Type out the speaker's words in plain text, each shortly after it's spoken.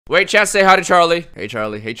Wait, chat, say hi to Charlie. Hey,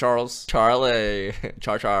 Charlie. Hey, Charles. Charlie.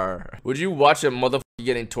 Char. Would you watch a motherfucker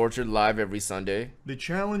getting tortured live every Sunday? The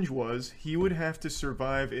challenge was he would have to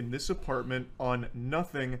survive in this apartment on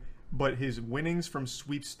nothing but his winnings from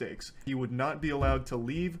sweepstakes. He would not be allowed to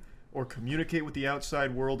leave or communicate with the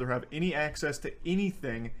outside world or have any access to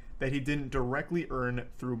anything that he didn't directly earn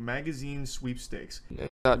through magazine sweepstakes.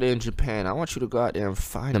 Out there in Japan, I want you to go out there and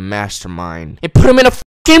find a mastermind and put him in a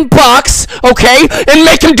fucking box, okay, and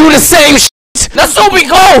make him do the same shit. That's where we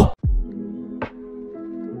go.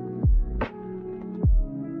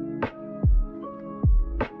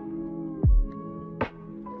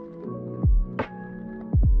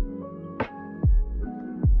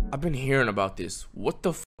 I've been hearing about this. What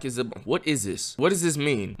the fuck is it? What is this? What does this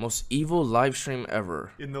mean? Most evil live stream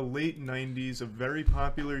ever. In the late 90s, a very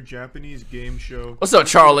popular Japanese game show. What's up,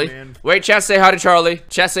 Charlie? Wait, chat, say hi to Charlie.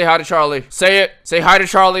 Chat, say hi to Charlie. Say it. Say hi to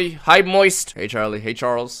Charlie. Hi, Moist. Hey, Charlie. Hey,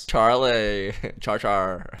 Charles. Charlie.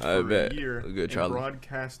 Char. I bet. Good, Charlie.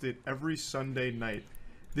 Broadcast it every Sunday night.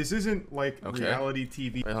 This isn't like reality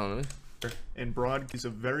TV. Wait, hold on. And broadcast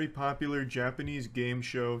a very popular Japanese game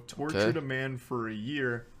show, tortured a man for a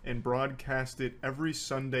year, and broadcast it every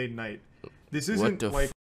Sunday night. This isn't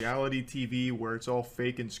like reality TV where it's all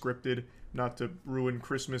fake and scripted, not to ruin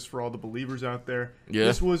Christmas for all the believers out there. Yeah.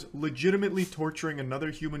 This was legitimately torturing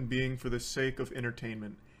another human being for the sake of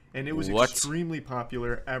entertainment. And it was extremely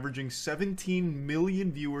popular, averaging 17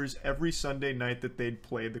 million viewers every Sunday night that they'd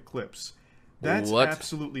play the clips. That's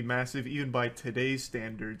absolutely massive, even by today's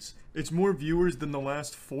standards. It's more viewers than the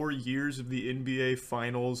last 4 years of the NBA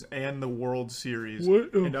Finals and the World Series.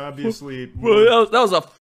 And obviously, bro, that was a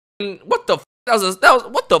what the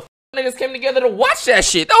what the niggas came together to watch that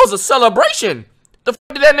shit. That was a celebration. The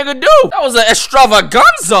fuck did that nigga do? That was an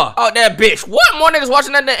extravaganza out that bitch. What more niggas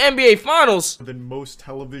watching that in the NBA Finals than most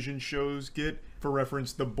television shows get? For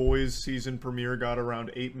reference, The Boys season premiere got around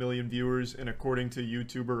 8 million viewers, and according to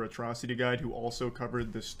YouTuber Atrocity Guide, who also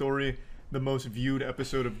covered this story, the most viewed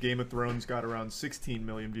episode of Game of Thrones got around 16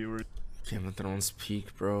 million viewers. Game of Thrones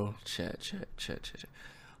peak, bro. Chat.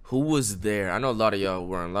 Who was there? I know a lot of y'all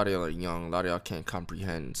weren't. A lot of y'all are young. A lot of y'all can't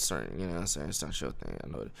comprehend certain, you know what I'm saying? It's not your thing. I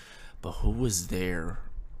know it. But who was there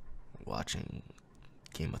watching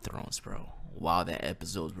Game of Thrones, bro, while the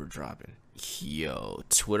episodes were dropping? Yo,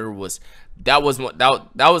 Twitter was that was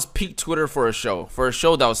peak Twitter for a show. For a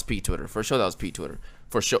show, that was peak Twitter. For a show, that was peak Twitter.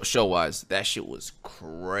 For show wise, that shit was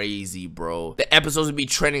crazy, bro. The episodes would be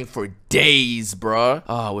trending for days, bro.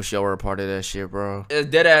 Oh, I wish y'all were a part of that shit, bro.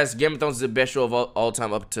 Dead ass, Game of Thrones is the best show of all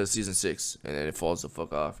time up to season 6, and then it falls the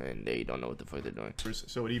fuck off, and they don't know what the fuck they're doing.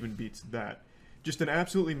 So it even beats that. Just an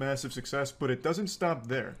absolutely massive success, but it doesn't stop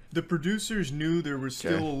there. The producers knew there was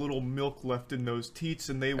still a little milk left in those teats,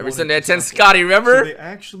 and they every Sunday at 10, Scotty, remember? So they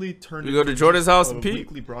actually turned go to Jordan's house and a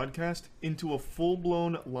weekly broadcast into a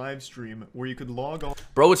full-blown live stream where you could log on.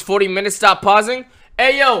 Bro, it's 40 minutes. Stop pausing.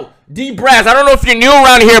 Hey, yo, D-Brass, I don't know if you're new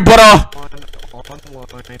around here, but online and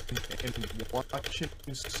watching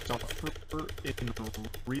stuff in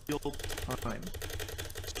real time.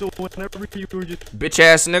 So whenever you were just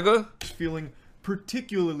bitch-ass nigga feeling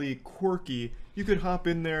particularly quirky, you could hop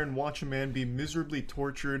in there and watch a man be miserably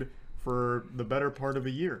tortured for the better part of a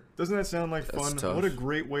year. Doesn't that sound like fun? What a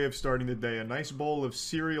great way of starting the day. A nice bowl of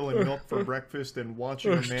cereal and milk for breakfast and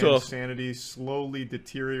watching a man's sanity slowly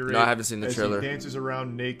deteriorate. No, I haven't seen the trailer. As he dances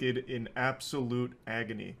around naked in absolute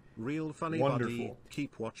agony. Real funny. Wonderful. Buddy.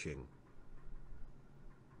 Keep watching.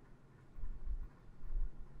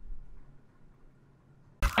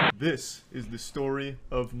 This is the story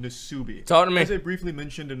of Nasubi. Talk to me. As I briefly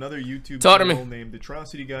mentioned, another YouTube channel named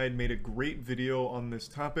Atrocity Guide made a great video on this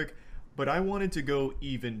topic, but I wanted to go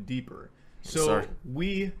even deeper. So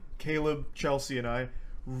we, Caleb, Chelsea, and I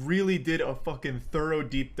really did a fucking thorough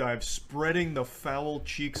deep dive, spreading the foul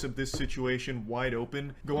cheeks of this situation wide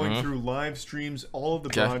open, going through live streams, all of the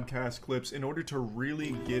broadcast clips, in order to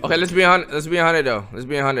really get. Okay, let's be on. Let's be 100 though. Let's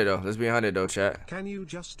be 100 though. Let's be 100 though, chat. Can you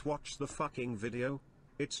just watch the fucking video?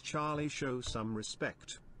 It's Charlie, show some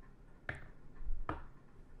respect.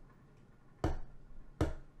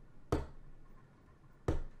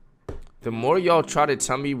 The more y'all try to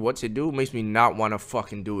tell me what to do makes me not want to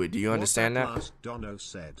fucking do it. Do you understand that? Last Dono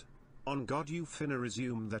said, on God you finna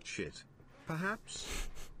resume that shit. Perhaps?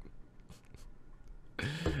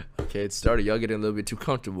 Okay, it started. Y'all getting a little bit too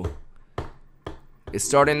comfortable. It's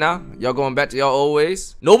starting now? Y'all going back to y'all old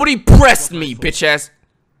ways? Nobody pressed me, bitch ass.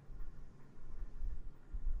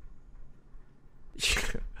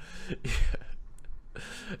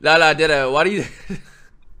 Nah, did I? Why do you...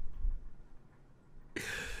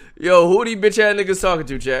 Yo, who these bitch ass niggas talking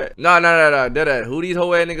to, chat? No. That. Who these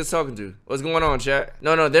whole ass niggas talking to? What's going on, chat?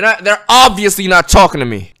 No, they're not. They're obviously not talking to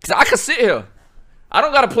me. Cause I can sit here. I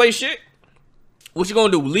don't gotta play shit. What you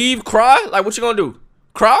gonna do? Leave? Cry? Like what you gonna do?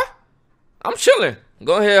 Cry? I'm chilling.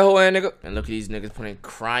 Go ahead, whole ass nigga. And look at these niggas putting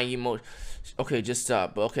crying emoji. Okay, just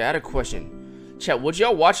stop. But okay, I had a question. Chat, would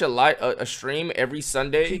y'all watch a stream every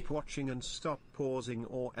Sunday? Keep watching and stop pausing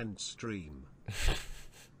or end stream.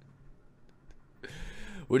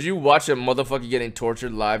 Would you watch a motherfucker getting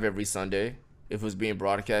tortured live every Sunday if it was being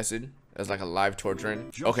broadcasted as like a live torturing?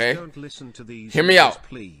 Just okay. Don't listen to these. Hear me out,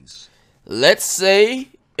 please. Let's say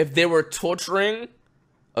if they were torturing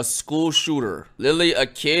a school shooter, literally a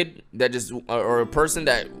kid that just or a person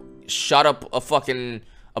that shot up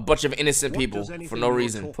a bunch of innocent people for no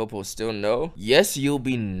reason. Popo still no. Yes, you'll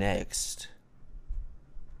be next.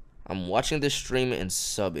 I'm watching this stream and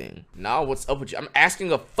subbing. Now what's up with you? I'm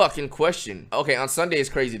asking a fucking question. Okay, on Sunday is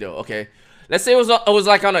crazy though. Okay, let's say it was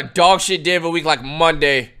like on a dog shit day of a week, like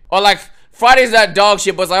Monday, or like Friday's that dog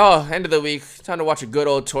shit, but it's like, oh, end of the week, time to watch a good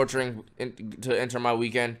old torturing to enter my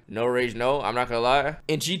weekend. No rage, no. I'm not gonna lie.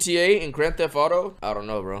 In GTA, in Grand Theft Auto, I don't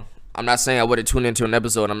know, bro. I'm not saying I wouldn't tune into an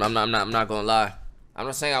episode. I'm not gonna lie. I'm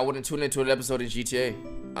not saying I wouldn't tune into an episode in GTA.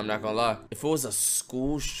 I'm not gonna lie. If it was a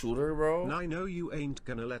school shooter, bro. I know you ain't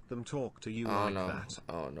gonna let them talk to you like that.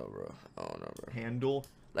 Oh no, bro. Oh no, bro. Handle.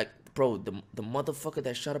 Like, bro, the motherfucker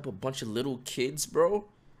that shot up a bunch of little kids, bro,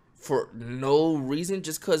 for no reason,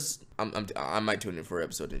 just cause I might tune in for an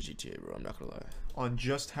episode in GTA, bro. I'm not gonna lie. On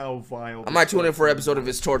just how vile. I might tune in for an episode if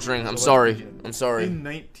it's torturing. I'm sorry. I'm sorry. In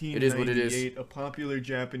 1998, it is what it is. A popular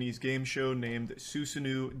Japanese game show named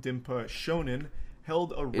Susanoo Dimpa Shonen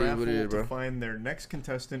held a raffle to find their next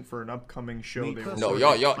contestant for an upcoming show. No,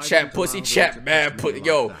 y'all, chat pussy, chat man,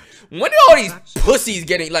 yo. When are all these pussies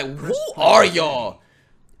getting, like, who are y'all?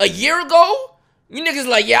 A year ago? You niggas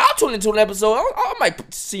like, yeah, I'll tune into an episode. I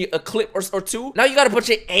might see a clip or two. Now you got a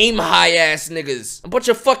bunch of aim high ass niggas. A bunch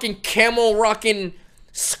of fucking camel rocking,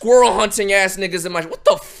 squirrel hunting ass niggas in my, what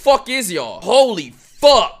the fuck is y'all? Holy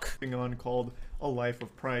fuck. On called A Life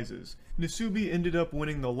of Prizes. Nasubi ended up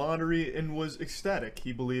winning the lottery and was ecstatic.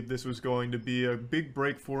 He believed this was going to be a big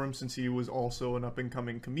break for him since he was also an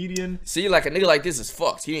up-and-coming comedian. See, like, a nigga like this is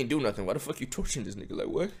fucked. He ain't do nothing. Why the fuck you torturing this nigga? Like,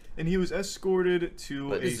 what? And he was escorted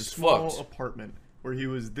to a small apartment where he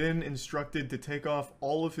was then instructed to take off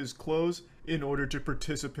all of his clothes in order to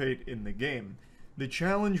participate in the game. The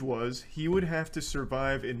challenge was he would have to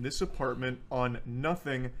survive in this apartment on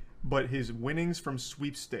nothing but his winnings from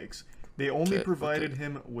sweepstakes. They only provided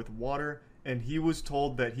him with water, and he was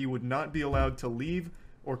told that he would not be allowed to leave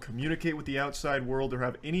or communicate with the outside world or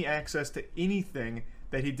have any access to anything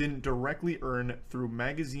that he didn't directly earn through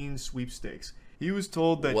magazine sweepstakes. He was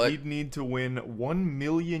told that he'd need to win 1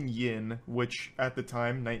 million yen, which at the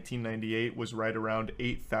time, 1998, was right around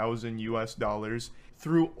 8,000 US dollars,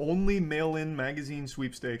 through only mail-in magazine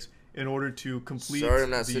sweepstakes in order to complete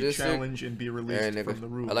the challenge and be released from the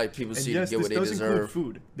room. I like people and yes, this does include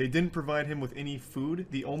food. They didn't provide him with any food.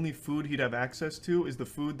 The only food he'd have access to is the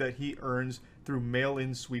food that he earns through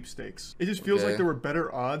mail-in sweepstakes. It just feels like there were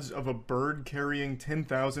better odds of a bird carrying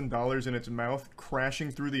 $10,000 in its mouth crashing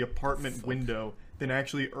through the apartment window than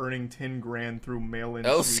actually earning 10 grand through mail-in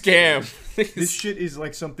scam. This shit is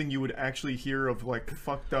like something you would actually hear of like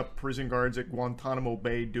fucked up prison guards at Guantanamo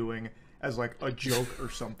Bay doing as like a joke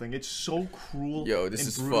or something. It's so cruel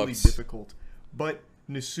and brutally difficult. But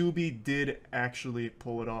Nasubi did actually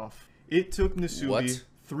pull it off. It took Nasubi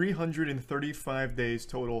 335 days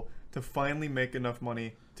total to finally make enough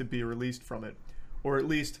money to be released from it. Or at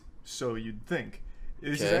least, so you'd think.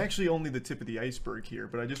 This is actually only the tip of the iceberg here,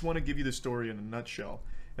 but I just want to give you the story in a nutshell.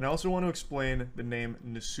 And I also want to explain the name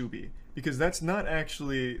Nasubi, because that's not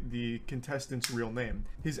actually the contestant's real name.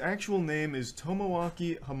 His actual name is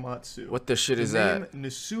Tomoaki Hamatsu. What the shit is that? The name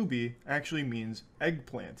Nasubi actually means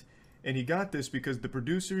eggplant. And he got this because the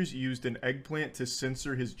producers used an eggplant to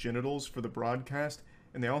censor his genitals for the broadcast,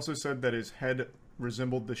 and they also said that his head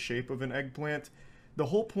resembled the shape of an eggplant. The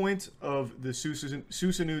whole point of the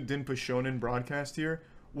Susanoo Dimpa Shonen broadcast here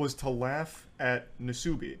was to laugh at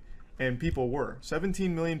Nasubi. And people were.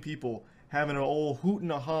 17 million people having an old hoot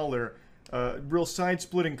and a holler, real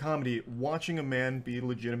side-splitting comedy, watching a man be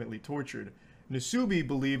legitimately tortured. Nasubi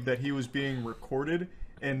believed that he was being recorded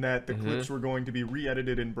and that the clips were going to be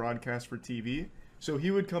re-edited and broadcast for TV. So he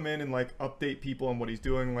would come in and like update people on what he's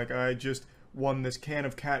doing. Like, I just won this can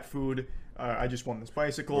of cat food. I just won this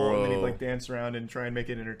bicycle. And then he'd like dance around and try and make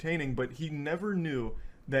it entertaining. But he never knew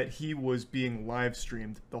that he was being live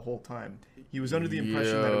streamed the whole time. He was under the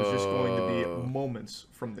impression that it was just going to be moments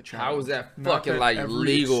from the challenge. How is that Not fucking that like every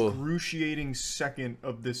legal? Excruciating second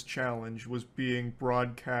of this challenge was being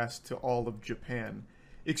broadcast to all of Japan.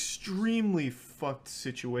 Extremely fucked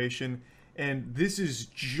situation, and this is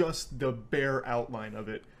just the bare outline of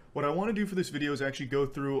it. What I want to do for this video is actually go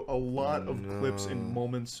through a lot of clips and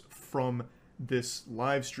moments from this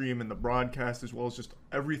live stream and the broadcast, as well as just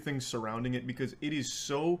everything surrounding it, because it is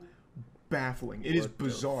so baffling. It is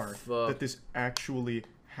bizarre that this actually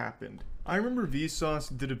happened. I remember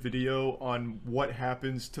Vsauce did a video on what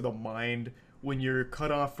happens to the mind when you're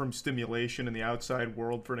cut off from stimulation in the outside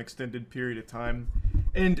world for an extended period of time.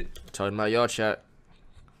 And talking about y'all, chat.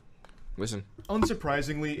 Listen.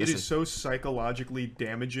 Unsurprisingly, it is so psychologically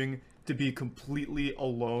damaging to be completely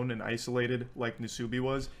alone and isolated like Nasubi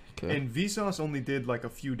was. Okay. And Vsauce only did like a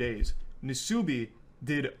few days. Nasubi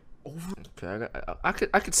did over. Okay,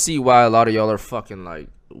 I could see why a lot of y'all are fucking like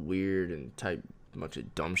weird and type a bunch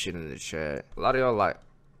of dumb shit in the chat. A lot of y'all like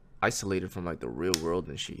isolated from like the real world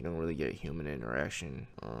and shit. You don't really get human interaction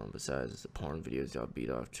besides the porn videos y'all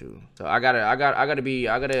beat off too. So I gotta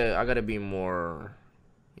be more,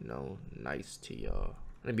 you know, nice to y'all.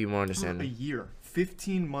 I gotta be more understanding. A year,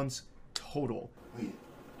 15 months total.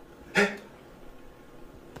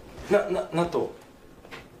 なんと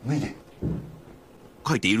脱いで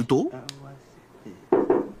書いていると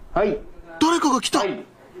はい誰かが来た、はい、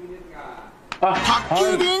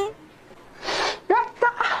宅急便、はい、やった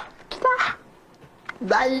来た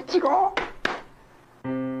第1号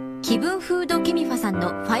気分フードケミファさんの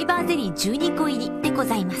ファイバーゼリー12個入りでご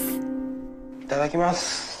ざいます。いただきま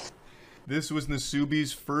す。 This was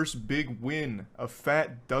Nasubi's first big win, a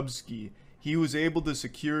fat dubski. He was able to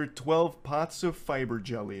secure 12 pots of fiber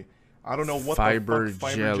jelly. I don't know what the fuck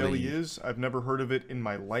fiber jelly is. I've never heard of it in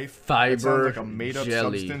my life. It sounds like a made-up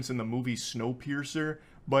substance in the movie Snowpiercer,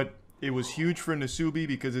 but it was huge for Nasubi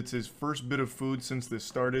because it's his first bit of food since this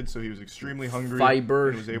started, so he was extremely hungry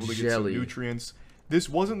and was able to get some nutrients. This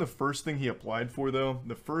wasn't the first thing he applied for, though.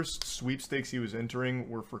 The first sweepstakes he was entering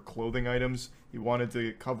were for clothing items. He wanted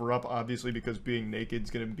to cover up, obviously, because being naked is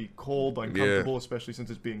going to be cold, uncomfortable, especially since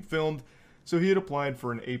it's being filmed. So he had applied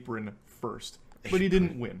for an apron first, but he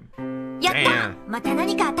didn't win. Damn. また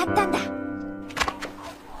何か当たったんだ。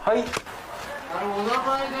はい。お名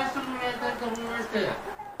前出してもらいたいと思いまして。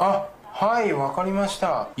あ、はい、わかりました。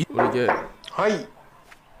はい。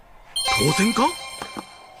当選か？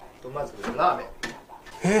まずラーメン。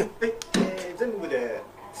全部で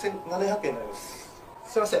1700円になります。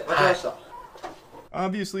すいません、間違えました。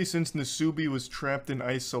Obviously, since Nasubi was trapped in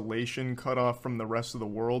isolation, cut off from the rest of the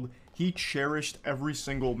world, he cherished every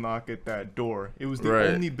single knock at that door. It was the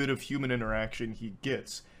only bit of human interaction he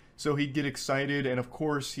gets. So he'd get excited, and of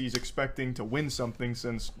course he's expecting to win something,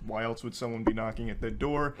 since why else would someone be knocking at the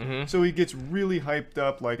door? So he gets really hyped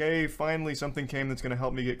up, like, hey, finally something came that's going to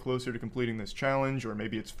help me get closer to completing this challenge, or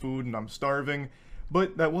maybe it's food and I'm starving.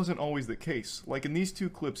 But that wasn't always the case. Like in these two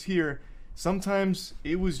clips here, sometimes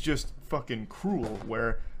it was just fucking cruel,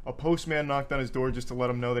 where a postman knocked on his door just to let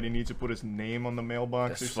him know that he needs to put his name on the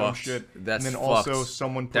mailbox or some shit. And then also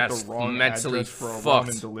someone put the wrong address for a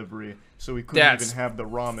ramen delivery, so he couldn't even have the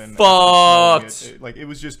ramen. Fucked! Like, it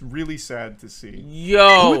was just really sad to see.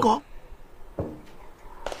 Yo!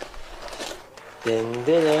 でん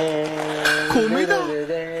でねー米だ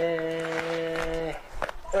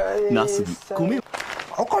ナスビ米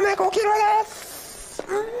お米5キロです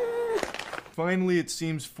Finally, it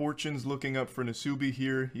seems fortune's looking up for Nasubi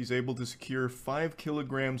here. He's able to secure 5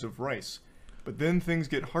 kilograms of rice. But then things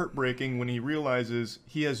get heartbreaking when he realizes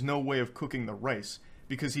he has no way of cooking the rice,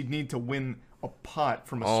 because he'd need to win a pot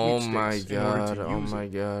from a sweepstakes in order to use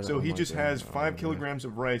it. So he just has 5 kilograms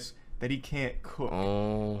of rice that he can't cook.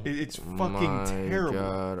 It's fucking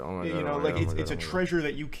terrible. You know, like it's a treasure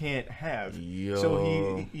that you can't have.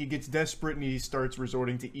 So he gets desperate and he starts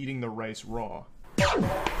resorting to eating the rice raw.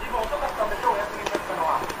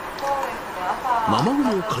 ママグ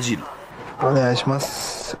ロをかじるお願いしま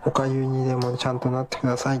す。おかゆにでもちゃんとなってく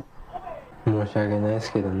ださい。申し訳ないで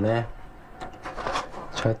すけどね。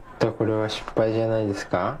ちょっとこれは失敗じゃないです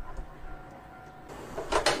か。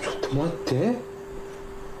ちょっと待って。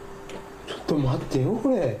ちょっと待ってよこ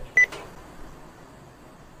れ。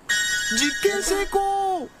実験成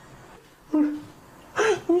功。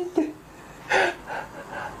見て。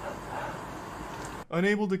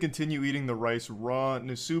Unable to continue eating the rice raw,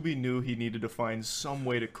 Nasubi knew he needed to find some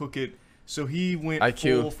way to cook it, so he went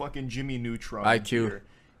full fucking Jimmy Neutron here.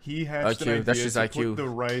 He hatched an idea to put the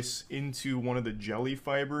rice into one of the jelly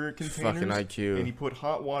fiber containers, and he put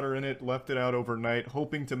hot water in it, left it out overnight,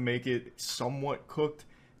 hoping to make it somewhat cooked.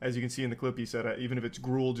 As you can see in the clip, he said, even if it's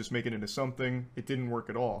gruel, just make it into something. It didn't work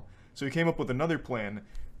at all. So he came up with another plan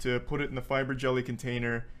to put it in the fiber jelly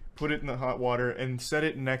container, put it in the hot water, and set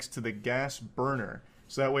it next to the gas burner.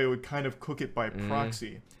 So that way it would kind of cook it by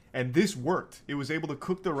proxy. And this worked. It was able to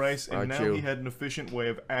cook the rice, and now he had an efficient way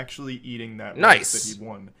of actually eating that rice that he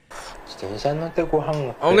won.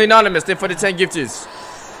 Only anonymous, they for the 10 gifters.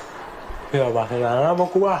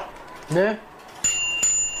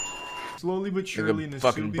 Slowly but surely,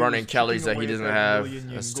 fucking burning calories that he doesn't have.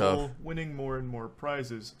 That's tough. Winning more and more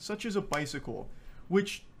prizes, such as a bicycle,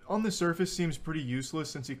 which on the surface seems pretty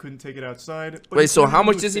useless since he couldn't take it outside. But wait, so how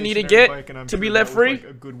much does he need to get to be left free? Like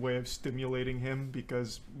a good way of stimulating him,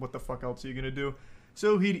 because what the fuck else are you gonna do?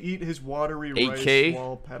 So he'd eat his watery rice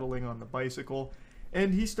while pedaling on the bicycle,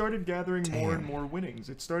 and he started gathering more and more winnings.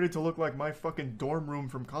 It started to look like my fucking dorm room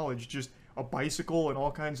from college, just a bicycle and all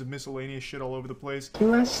kinds of miscellaneous shit all over the place. He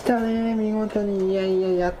had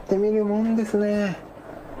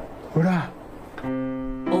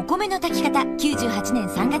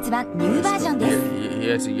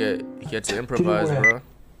to improvise, bro.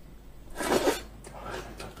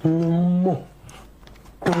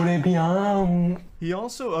 He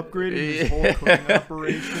also upgraded his whole cooking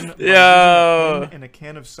operation by using a pan and a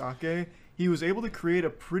can of sake. He was able to create a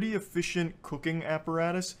pretty efficient cooking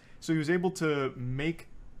apparatus. So he was able to make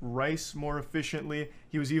rice more efficiently.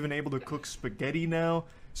 He was even able to cook spaghetti now.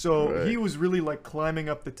 So he was really like climbing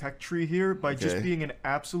up the tech tree here by just being an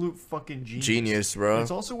absolute fucking genius. Genius, bro. And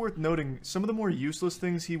it's also worth noting some of the more useless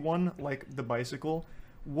things he won, like the bicycle,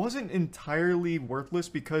 wasn't entirely worthless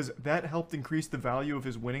because that helped increase the value of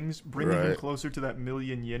his winnings, bringing him closer to that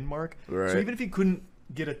 1,000,000 yen mark. So even if he couldn't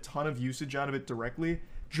get a ton of usage out of it directly,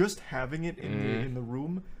 just having it in the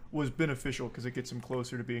room was beneficial because it gets him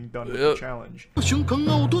closer to being done with the challenge. No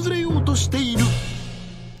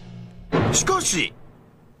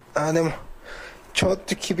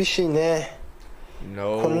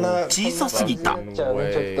Now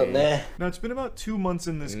it's been about 2 months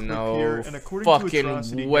in this clip here, and according to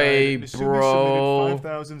Atrocity Guide, Nasubi submitted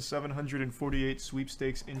 5,748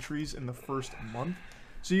 sweepstakes entries in the first month.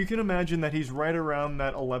 So you can imagine that he's right around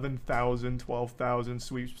that 11,000, 12,000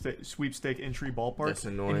 sweepstake entry ballpark. That's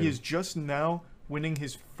annoying. And he is just now winning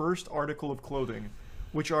his first article of clothing,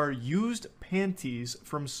 which are used panties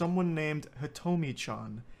from someone named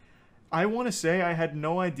Hitomi-chan. I want to say I had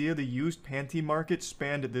no idea the used panty market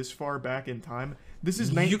spanned this far back in time. This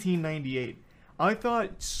is 1998. I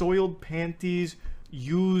thought soiled panties,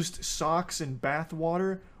 used socks, and bath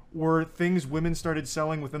water were things women started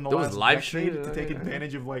selling within the last decade to take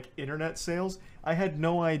advantage of like internet sales. I had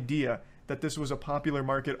no idea that this was a popular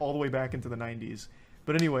market all the way back into the 90s.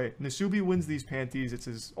 But anyway, Nasubi wins these panties. It's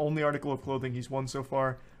his only article of clothing he's won so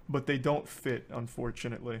far, but they don't fit,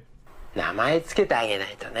 unfortunately. 名前つけてあげな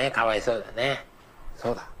いとね、かわいそうだね。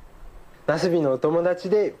そうだ。ナスビのお友達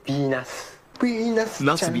でビーナス。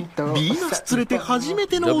ナスビ、ビーナス連れて初め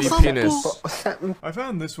てのお散歩。I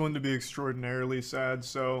found this one to be extraordinarily sad,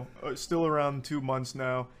 so still around 2 months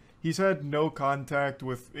now. He's had no contact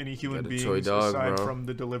with any human beings aside from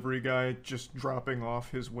the delivery guy just dropping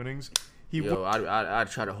off his winnings. Yo, I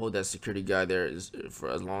try to hold that security guy there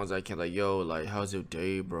for as long as I can. Like, yo, like, how's your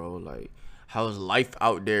day, bro? Like, how's life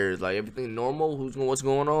out there? Like, everything normal? What's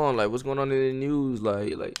going on? Like, what's going on in the news?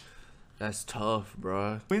 Like, that's tough,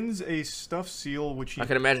 bro. Wins a stuffed seal, which he... I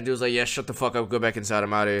can imagine dude's like, yeah, shut the fuck up, go back inside,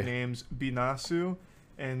 I'm out of here. ...names Binasu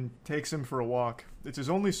and takes him for a walk. It's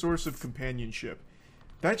his only source of companionship.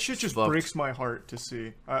 That shit just breaks my heart to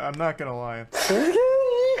see. I'm not gonna lie.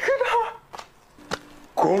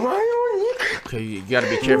 Okay, you gotta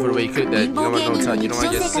be careful the way you cook that. You don't want to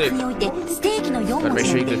get sick. Gotta make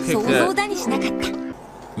sure you can cook that.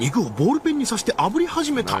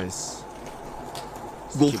 Nice.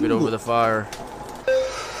 Keep it over the fire.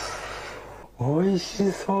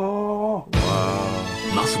 Wow.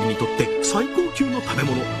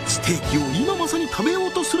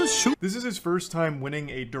 This is his first time winning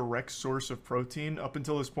a direct source of protein. Up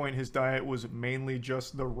until this point, his diet was mainly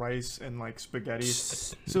just the rice and like spaghetti.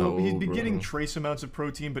 So he'd be getting trace amounts of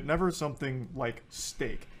protein, but never something like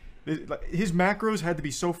steak. His macros had to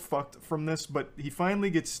be so fucked from this, but he finally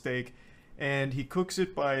gets steak, and he cooks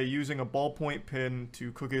it by using a ballpoint pin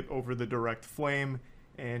to cook it over the direct flame,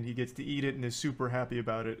 and he gets to eat it and is super happy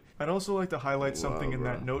about it. I'd also like to highlight something in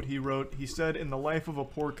that note he wrote. He said, in the life of a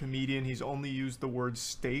poor comedian, he's only used the word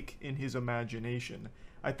steak in his imagination.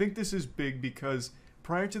 I think this is big because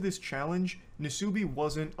prior to this challenge, Nasubi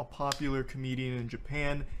wasn't a popular comedian in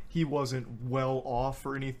Japan. He wasn't well off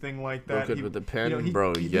or anything like that. Good with the pen,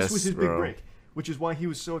 bro. Yes, this was his big break, which is why he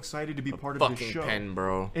was so excited to be part of this show. Pen,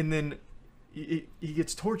 bro. And then he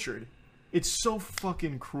gets tortured. It's so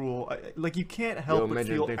fucking cruel. Like, you can't help but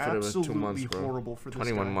feel absolutely months, horrible for this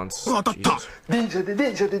 21 guy. months. Bunch of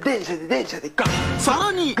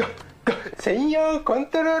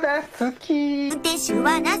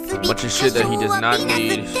shit that he does not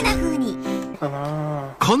need.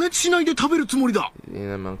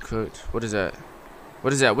 Yeah, man, cooked. What is that?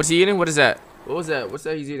 What is that? What's he eating? What is that? What was that? What's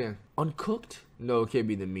that he's eating? Uncooked? No, it can't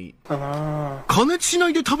be the meat. No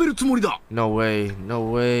way. No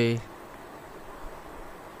way.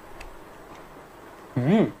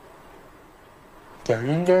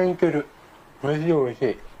 全然いける。美味しい美味し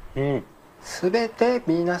い。うん。すべてヴ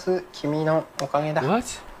ィーナス君のおかげだ。 What?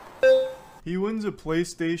 He wins a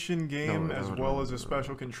PlayStation game as well as a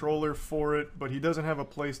special controller for it, but he doesn't have a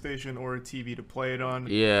PlayStation or a TV to play it on.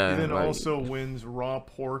 Yeah. He then also wins raw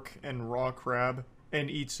pork and raw crab and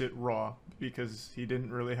eats it raw because he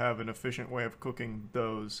didn't really have an efficient way of cooking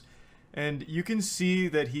those. And you can see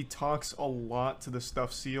that he talks a lot to the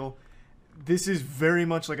stuffed seal. This is very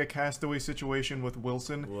much like a Castaway situation with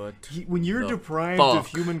Wilson. What? When you're deprived of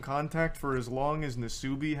human contact for as long as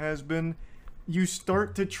Nasubi has been, you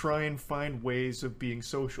start to try and find ways of being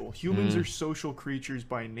social. Humans are social creatures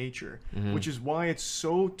by nature, which is why it's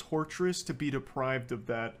so torturous to be deprived of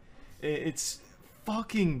that. It's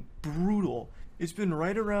fucking brutal. It's been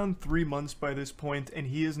right around 3 months by this point, and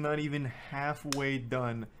he is not even halfway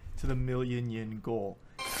done to the 1,000,000 yen goal.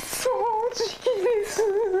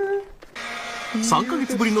 3ヶ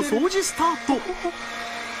月ぶりの掃除スタート。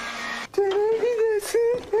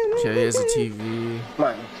 Okay, here's a TV. ま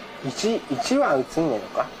あ1は映んねえの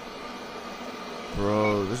か。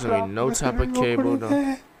 Bro, there's gonna be no type of cable, no.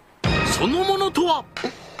 そのものとは。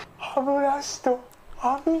歯ブラシと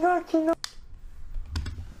歯磨きの。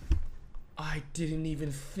 I didn't even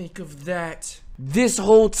think of that. This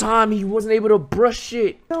whole time he wasn't able to brush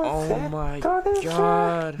it. Oh my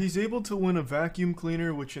god. He's able to win a vacuum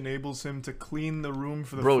cleaner, which enables him to clean the room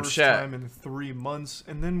for the first time in 3 months,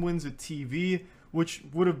 and then wins a TV, which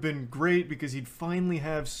would have been great because he'd finally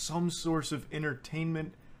have some source of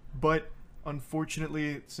entertainment, but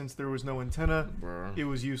unfortunately, since there was no antenna, it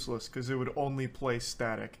was useless because it would only play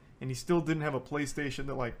static. And he still didn't have a PlayStation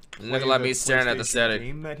that like look at me staring at the static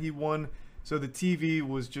game that he won. So the TV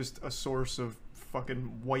was just a source of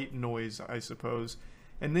fucking white noise, I suppose.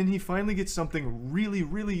 And then he finally gets something really,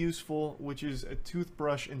 really useful, which is a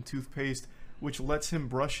toothbrush and toothpaste, which lets him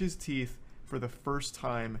brush his teeth for the first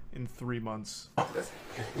time in 3 months. 白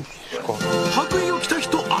衣を着た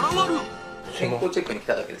人現る。健康チェックに来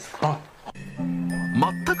ただけですか。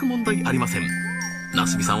全く問題ありません。ナ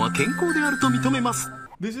スビさんは健康であると認めます。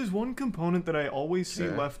 This is one component that I always see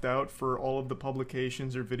left out for all of the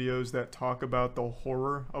publications or videos that talk about the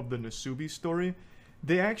horror of the Nasubi story.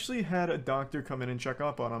 They actually had a doctor come in and check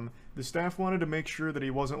up on him. The staff wanted to make sure that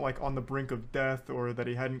he wasn't like on the brink of death or that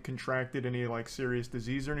he hadn't contracted any like serious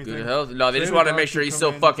disease or anything. Good health? No, they just wanted to make sure he's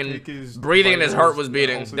still fucking breathing and his heart was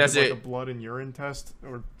beating. That's it. Like a blood and urine test,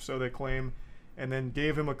 or so they claim, and then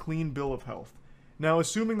gave him a clean bill of health. Now,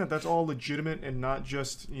 assuming that that's all legitimate and not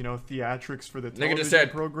just, you know, theatrics for the television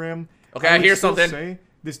program, okay, I hear something. Say,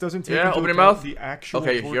 this doesn't take into account the actual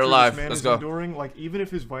torture this man is enduring. Like, even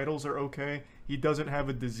if his vitals are okay, he doesn't have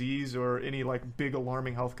a disease or any, like, big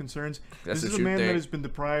alarming health concerns. This is a man that has been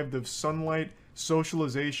deprived of sunlight,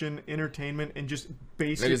 socialization, entertainment, and just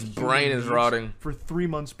basic his brain is rotting for 3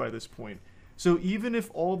 months by this point. So even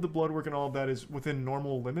if all of the blood work and all of that is within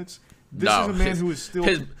normal limits, this is a man who is still...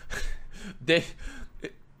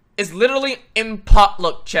 It's literally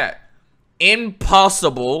look, chat,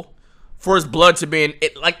 impossible for his blood to be in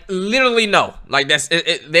it. Like, literally no. Like, that's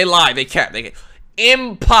they lie. They cap.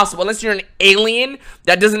 Impossible. Unless you're an alien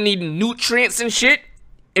that doesn't need nutrients and shit.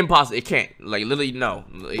 Impossible. It can't. Like, literally no.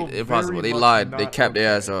 Impossible. They lied. They capped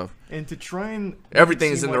their ass off. And to try and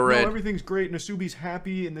everything's in the red. No, everything's great. Nasubi's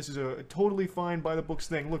happy, and this is a totally fine by the books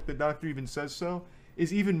thing. Look, the doctor even says so.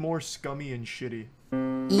 Is even more scummy and shitty.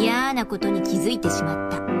 嫌なことに気づいてしまっ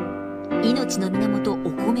た。命の源お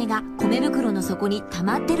米が米袋の底に溜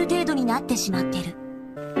まってる程度になってしまってる。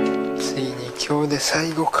ついに今日で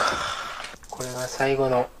最後か。これが最後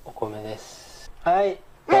のお米です。はい、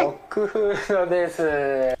ドッグフードです。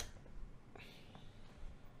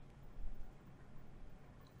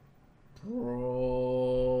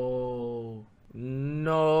Bro,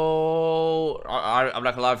 no. I'm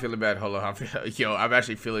not gonna lie, I'm feeling bad. Hold on, I'm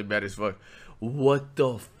actually feeling bad as fuck. What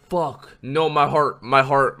the fuck? No, my heart.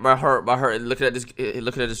 Looking at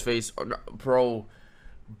his face, oh, no,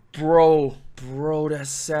 bro,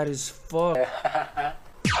 that's sad as fuck.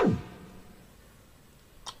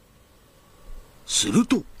 する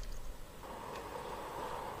と。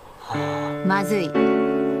まずい。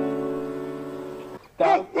ド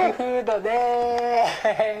ッグフードで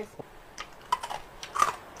ーす。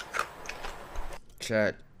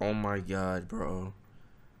 Chat, oh my god, bro.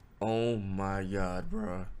 Oh my god,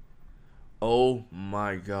 bro. Oh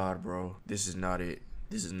my god, bro. This is not it.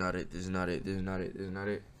 This is not it. This is not it. This is not it. This is not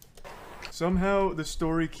it. Somehow, the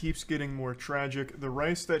story keeps getting more tragic. The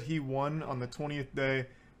rice that he won on the 20th day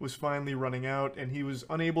was finally running out, and he was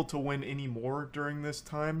unable to win any more during this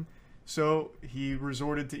time, so he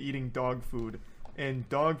resorted to eating dog food. And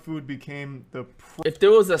dog food became the... If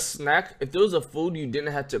there was a snack, if there was a food you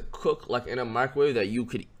didn't have to cook, like in a microwave, that you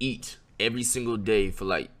could eat every single day for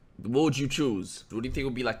like, what would you choose? What do you think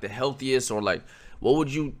would be like the healthiest, or like, what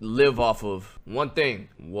would you live off of? One thing,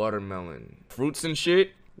 watermelon. Fruits and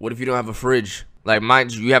shit? What if you don't have a fridge? Like,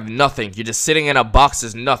 mind you, you have nothing. You're just sitting in a box,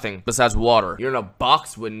 there's nothing besides water. You're in a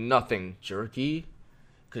box with nothing. Jerky?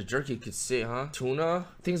 Because jerky could sit, huh? Tuna?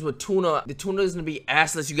 Things with tuna, the tuna is gonna be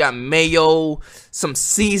assless. You got mayo, some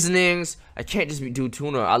seasonings. I can't just do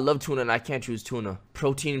tuna. I love tuna and I can't choose tuna.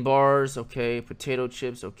 Protein bars, okay. Potato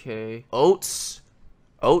chips, okay. Oats.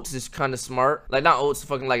 Oats is kind of smart. Like, not oats,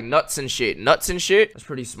 fucking like nuts and shit. Nuts and shit, that's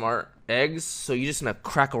pretty smart. Eggs, so you just gonna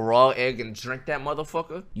crack a raw egg and drink that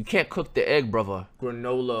motherfucker? You can't cook the egg, brother.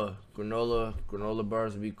 Granola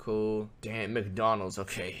bars would be cool. Damn, McDonald's,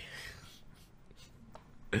 okay.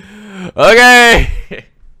 Okay.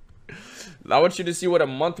 I want you to see what a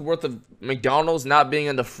month worth of McDonald's not being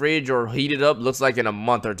in the fridge or heated up looks like in a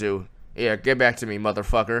month or two. Yeah, get back to me,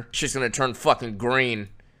 motherfucker. Shit's gonna turn fucking green.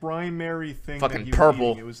 Primary thing fucking that he was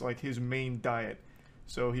purple. eating. It was like his main diet.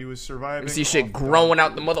 So he was surviving. You see shit growing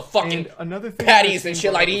out the motherfucking and another thing patties and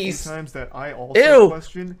shit like these. Times that I also Ew.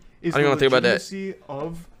 question is I don't even think about that. legitimacy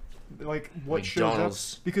of like what shows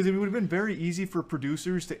McDonald's. up, because it would have been very easy for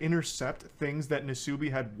producers to intercept things that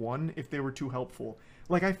Nasubi had won if they were too helpful.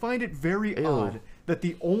 Like, I find it very odd that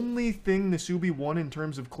the only thing Nasubi won in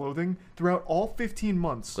terms of clothing throughout all 15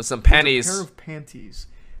 months was some panties. Was a pair of panties.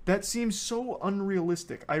 That seems so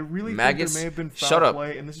unrealistic. I really Maggots? think there may have been Shut foul up.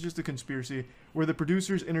 play, and this is just a conspiracy, where the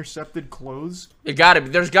producers intercepted clothes. It gotta be.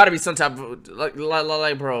 There's gotta be some type of like,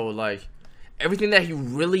 bro, like everything that he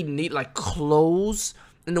really need, like clothes.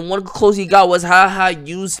 And the one clothes he got was haha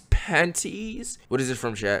used panties. What is it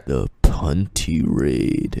from, chat? The Punty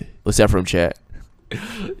Raid. What's that from, chat?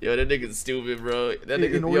 Yo, that nigga's stupid, bro. That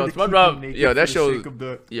nigga, yo, SpongeBob. Yo, that show. Of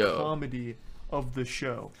the comedy of the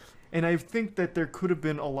show. And I think that there could have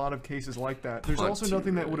been a lot of cases like that. There's also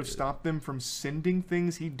nothing that would have stopped them from sending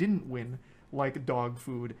things he didn't win, like dog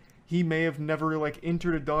food. He may have never, like,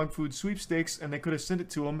 entered a dog food sweepstakes, and they could have sent it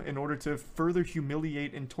to him in order to further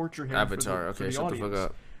humiliate and torture him Avatar, for the shut audience. the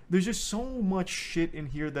fuck up. There's just so much shit in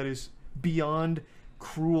here that is beyond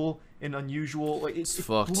cruel and unusual. Like, it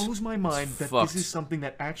blows my mind that this is something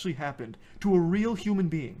that actually happened to a real human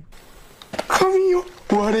being.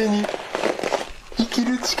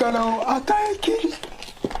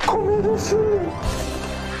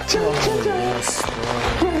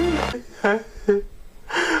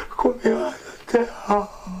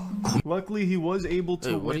 Luckily, he was able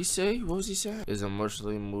to. What did he say? What was he saying? Is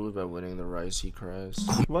emotionally moved by winning the rice, he cries.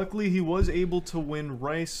 Luckily, he was able to win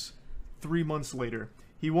rice 3 months later.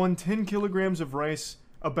 He won 10 kilograms of rice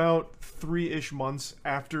about 3-ish months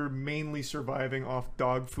after mainly surviving off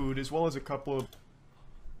dog food, as well as a couple of.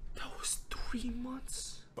 That was 3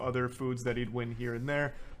 months. Other foods that he'd win here and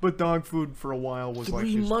there, but dog food for a while was like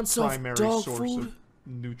 3 his months primary of dog source food? of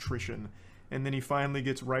nutrition. And then he finally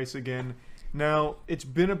gets rice again. Now, it's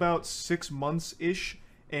been about 6 months-ish,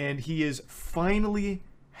 and he is finally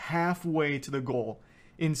halfway to the goal.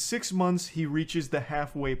 In 6 months, he reaches the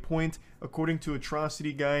halfway point. According to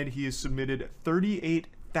Atrocity Guide, he has submitted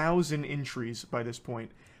 38,000 entries by this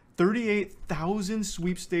point. 38,000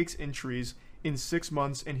 sweepstakes entries in 6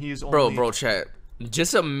 months, and he is only... Bro, chat.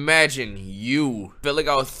 Just imagine you filling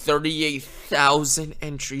out 38,000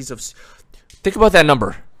 entries of... Think about that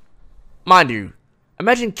number. Mind you,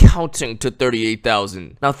 imagine counting to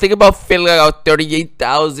 38,000. Now think about filling out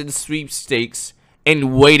 38,000 sweepstakes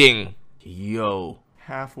and waiting. Yo.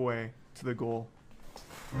 Halfway to the goal.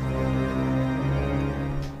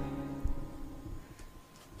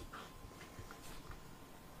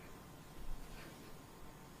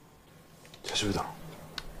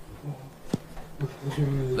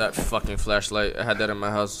 That fucking flashlight. I had that in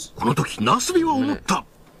my house. この時ナスビは思った。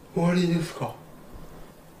終わりですか。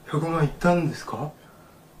100万いったんですか。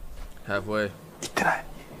 Halfway. いってない。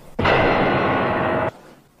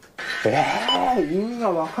意味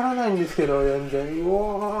がわからないんですけど、全然。う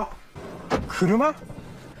わー。車？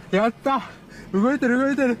やった。動いてる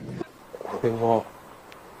動いてる。これは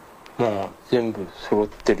まあ全部揃っ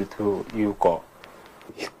てるというか、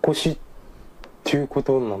引っ越しっていうこ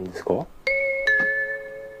となんですか？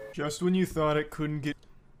 Just when you thought it couldn't get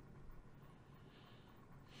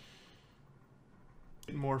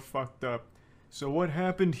more fucked up. So what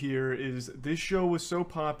happened here is this show was so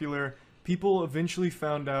popular, people eventually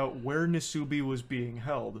found out where Nasubi was being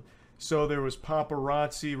held. So there was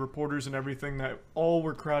paparazzi, reporters, and everything that all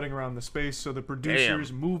were crowding around the space. So the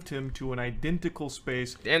producers moved him to an identical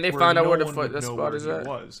space. And they found out where the fuck that spot is at.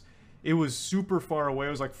 It was super far away. It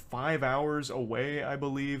was like 5 hours away, I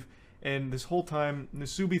believe. And this whole time,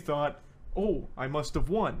 Nasubi thought, "Oh, I must have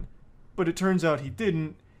won," but it turns out he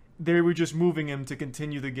didn't. They were just moving him to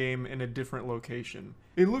continue the game in a different location.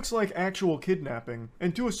 It looks like actual kidnapping,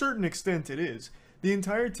 and to a certain extent it is. The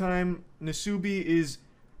entire time, Nasubi is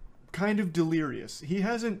kind of delirious. He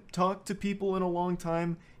hasn't talked to people in a long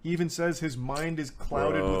time. He even says his mind is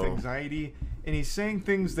clouded with anxiety, and he's saying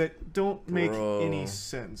things that don't make any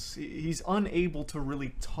sense. He's unable to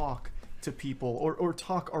really talk to people or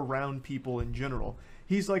talk around people in general.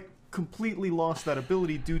 He's like completely lost that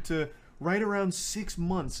ability due to right around 6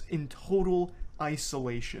 months in total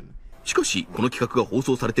isolation. しかしこの企画が放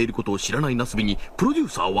送されていることを知らないナスビにプロデュー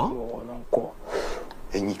サーはなんか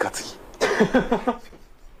演技担ぎ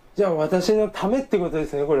じゃあ私のためってことで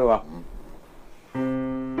すね、これは。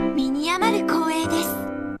身に余る光栄です。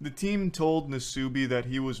 The team told Nasubi that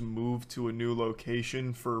he was moved to a new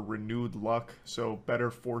location for renewed luck, so better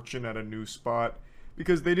fortune at a new spot,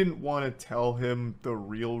 because they didn't want to tell him the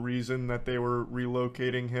real reason that they were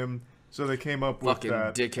relocating him. So they came up with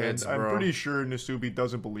that. Dickheads, and I'm pretty sure Nasubi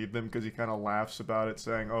doesn't believe them because he kind of laughs about it,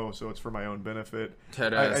 saying, "Oh, so it's for my own benefit."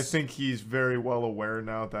 I think he's very well aware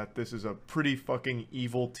now that this is a pretty fucking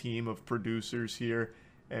evil team of producers here,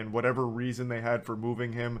 and whatever reason they had for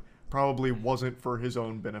moving him probably wasn't for his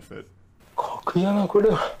own benefit. And that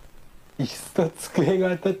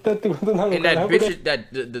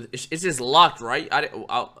bitch, it's just locked, right? I don't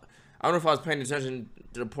know if I was paying attention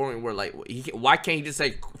to the point where, like, why can't he just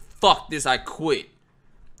say, "Fuck this, I quit"?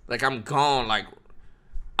 Like, I'm gone. Like,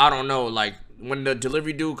 I don't know. Like, when the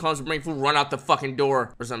delivery dude comes to bring food, run out the fucking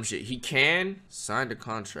door or some shit. He can sign the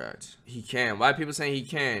contract. He can. Why are people saying he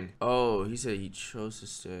can? Oh, he said he chose to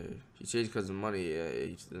stay. He changed because of money.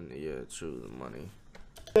 Yeah, true, the money.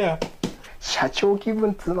 Yeah. 社長気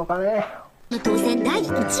分っつうのかね。当選第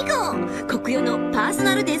1号、国用のパーソ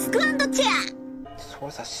ナルデスク&チェア。操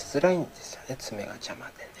作しづらいんですよね、爪が邪魔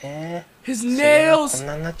でね。 His nails! こん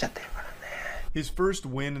なになっちゃってるからね。 His first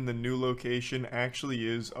win in the new location actually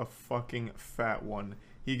is a fucking fat one.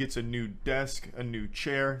 He gets a new desk, a new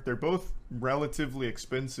chair. They're both relatively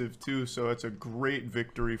expensive too, so it's a great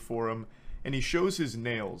victory for him. And he shows his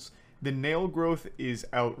nails. The nail growth is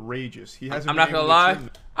outrageous. He hasn't. I'm not gonna lie.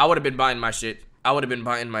 I would have been buying my shit. I would have been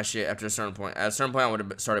buying my shit after a certain point. At a certain point, I would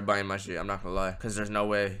have started buying my shit. I'm not gonna lie, because there's no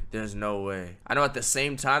way. There's no way. I know at the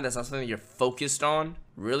same time that's not something you're focused on,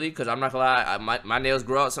 really. Because I'm not gonna lie, my nails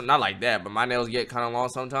grow out. Not like that, but my nails get kind of long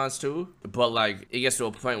sometimes too. But like, it gets to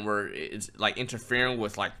a point where it's like interfering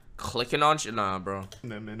with like clicking on shit. Nah, bro.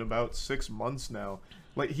 Them in about 6 months now.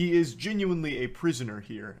 Like, he is genuinely a prisoner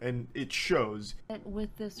here, and it shows.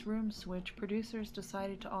 With this room switch, producers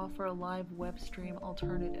decided to offer a live web stream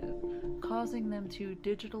alternative, causing them to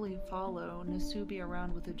digitally follow Nasubi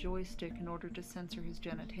around with a joystick in order to censor his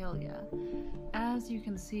genitalia. As you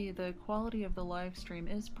can see, the quality of the live stream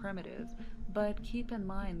is primitive, but keep in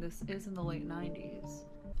mind this is in the late 90s.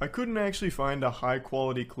 I couldn't actually find a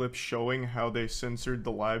high-quality clip showing how they censored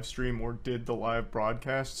the live stream or did the live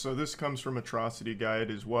broadcast, so this comes from Atrocity Guide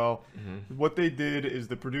as well. What they did is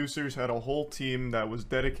the producers had a whole team that was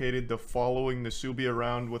dedicated to following Nasubi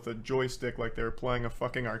around with a joystick like they were playing a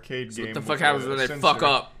fucking arcade game. What the fuck happens when they fuck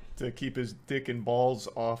up? To keep his dick and balls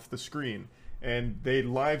off the screen. And they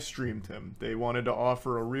live streamed him. They wanted to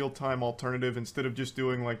offer a real-time alternative instead of just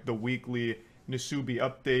doing like the weekly Nasubi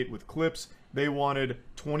update with clips. They wanted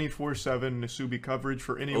 24/7 Nasubi coverage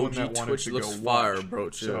for anyone that wanted Twitch to looks go fire, watch. bro.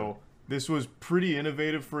 So this was pretty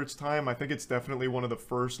innovative for its time. I think it's definitely one of the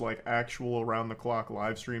first like actual around-the-clock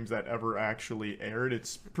live streams that ever actually aired.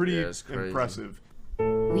 It's pretty impressive.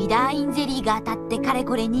 ウィダーインゼリーが当たってかれ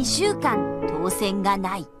これ2週間当選が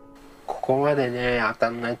ない。ここまでね当た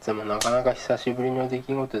んないっつもなかなか久しぶりの出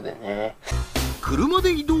来事でね。車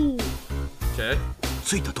で移動。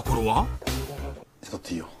着いたところは。ちょっ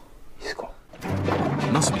といいよ。いいですか。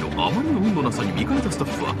ナスビのあまりの運のなさに見かねたスタ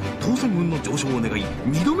ッフは当選運の上昇を願い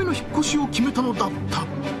2度目の引っ越しを決めたのだった。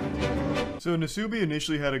So Nasubi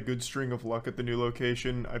initially had a good string of luck at the new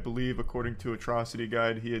location. I believe, according to Atrocity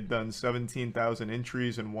Guide, he had done 17,000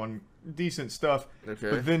 entries and won decent stuff,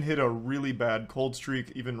 but then hit a really bad cold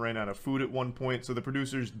streak, even ran out of food at one point. So the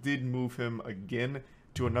producers did move him again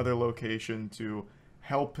to another location to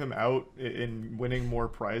help him out in winning more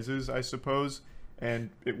prizes, I suppose. And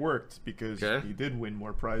it worked, because he did win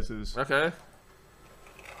more prizes. Okay.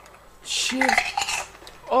 Shit.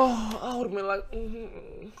 Oh, I would have been like,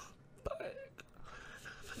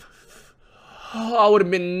 oh, I would have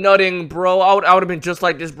been nutting, bro. I would have been just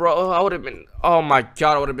like this, bro. I would have been, oh my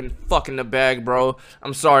god, I would have been fucking the bag, bro.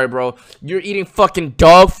 I'm sorry, bro. You're eating fucking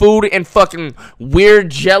dog food and fucking weird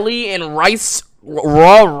jelly and rice,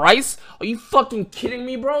 raw rice? Are you fucking kidding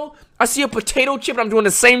me, bro? I see a potato chip and I'm doing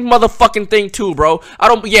the same motherfucking thing too, bro.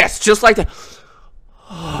 Yes, just like that.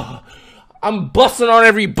 I'm busting on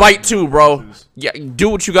every bite too, bro. Yeah, do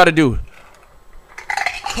what you gotta do.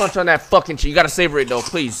 Punch on that fucking chip. You gotta savor it though,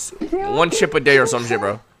 please. 1 chip a day or some shit,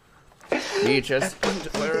 bro. VHS.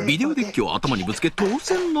 ビデオデッキを頭にぶつけ当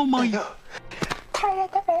選の舞。It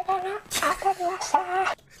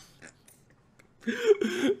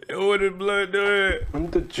wouldn't blood do it. ほん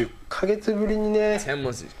と10ヶ月ぶりにね。10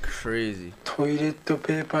 months is crazy. トイレット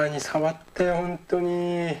ペーパーに触ったよ、本当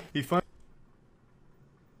に。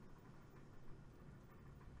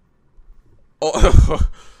Oh.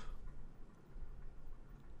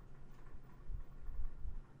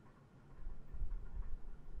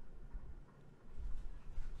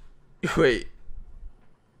 Wait.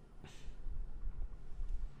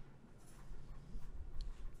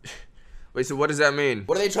 Wait, so what does that mean?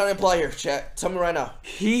 What are they trying to imply here, chat? Tell me right now.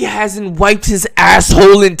 He hasn't wiped his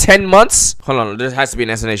asshole in 10 months? Hold on, there has to be an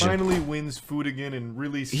explanation. Finally wins food again and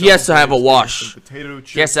really he has to have a wash. Potato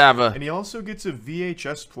chips. He has to have a... And he also gets a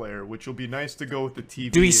VHS player, which will be nice to go with the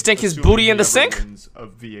TV. Do he stick his booty in the sink? A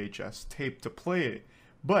VHS tape to play it.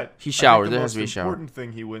 But he showered. The there has to be a shower. important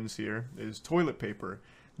thing he wins here is toilet paper.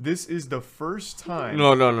 This is the first time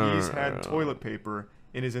he's had toilet paper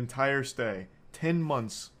in his entire stay. 10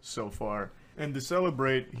 months so far. And to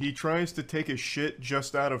celebrate, he tries to take a shit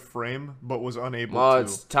just out of frame, but was unable to.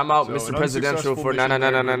 It's time out, so Mr. Presidential, for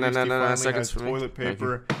 9 seconds for me. Toilet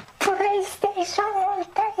paper. PS1,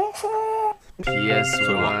 bro.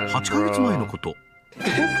 PS1. 6ヶ月前。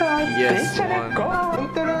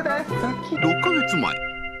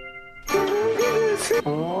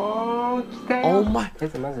Oh my.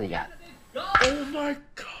 Oh my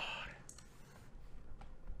god.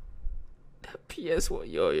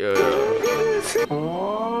 PS1, yo.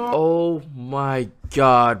 Oh my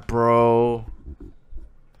god, bro.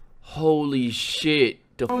 Holy shit.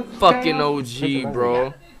 The fucking OG,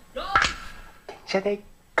 bro.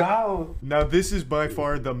 Now this is by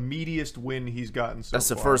far the meatiest win he's gotten so far. That's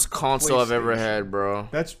the first console I've ever had, bro.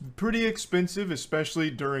 That's pretty expensive, especially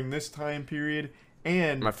during this time period.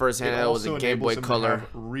 And my first handheld was a Game Boy Color.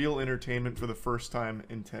 Real entertainment for the first time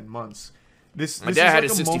in 10 months. This my dad had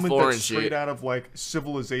is like a 64 moment that's and straight shit. Out of like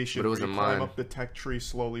Civilization, but it wasn't where you climb mine. up the tech tree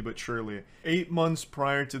slowly but surely. 8 months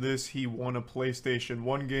prior to this, he won a PlayStation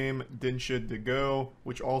 1 game, Dinsha to Go,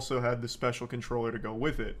 which also had the special controller to go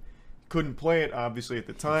with it. Couldn't play it obviously at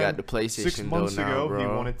the time. Got the PlayStation 6 months though ago, now, he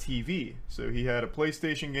bro. won a TV. So he had a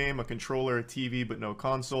PlayStation game, a controller, a TV, but no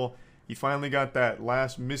console. He finally got that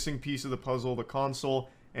last missing piece of the puzzle, the console,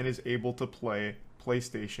 and is able to play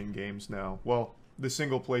PlayStation games now. Well, the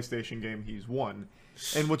single PlayStation game he's won.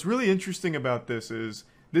 And what's really interesting about this is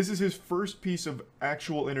his first piece of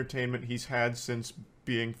actual entertainment he's had since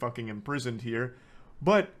being fucking imprisoned here.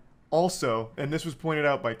 But also, and this was pointed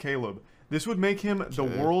out by Caleb, this would make him the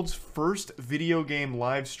world's first video game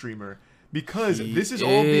live streamer, because this is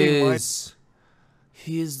all being live.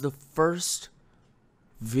 He is the first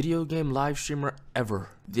video game live streamer ever.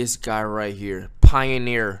 This guy right here,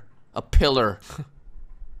 pioneer, a pillar.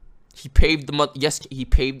 He paved the he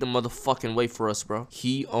paved the motherfucking way for us, bro.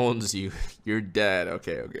 He owns you. You're dead.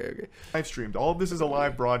 Okay. Live streamed. All of this is a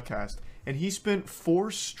live broadcast, and he spent 4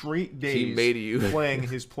 straight days playing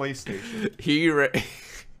his PlayStation.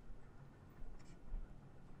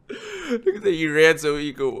 Look at that, he ran so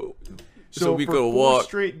we could walk. 4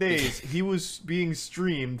 straight days, he was being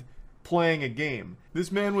streamed playing a game.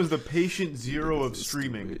 This man was the patient zero of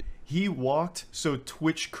streaming. He walked so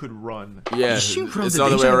Twitch could run. Yeah, it's all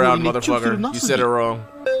the way around, motherfucker. You said it wrong.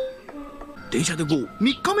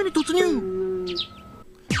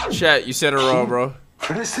 Chat, you said it wrong, bro.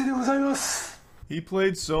 He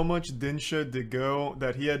played so much Dinsha to Go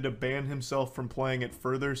that he had to ban himself from playing it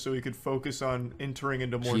further so he could focus on entering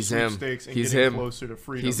into more sweepstakes and getting closer to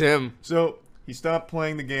freedom. He's him. So he stopped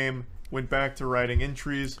playing the game, went back to writing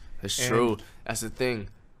entries. That's true. That's the thing.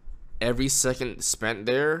 every second spent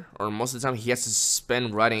there, or most of the time, he has to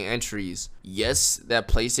spend writing entries. Yes, that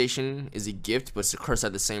PlayStation is a gift, but it's a curse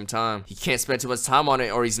at the same time. He can't spend too much time on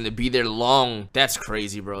it, or he's gonna be there long. That's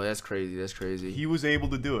crazy, bro. That's crazy. That's crazy. He was able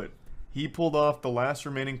to do it. He pulled off the last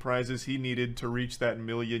remaining prizes he needed to reach that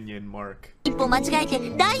million yen mark. 一歩間違えて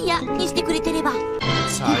ダイヤにしてくれてれば。タ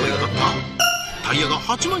イヤが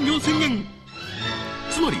84,000円。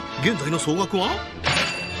つまり現在の総額は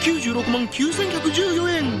969114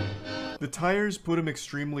円。 The tires put him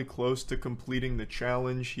extremely close to completing the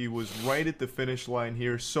challenge. He was right at the finish line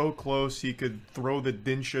here, so close he could throw the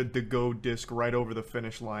Dinsha to go disc right over the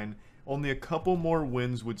finish line. Only a couple more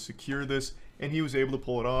wins would secure this, and he was able to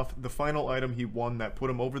pull it off. The final item he won that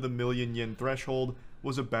put him over the million yen threshold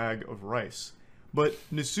was a bag of rice. But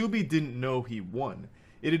Nasubi didn't know he won.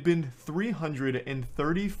 It had been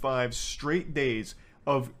 335 straight days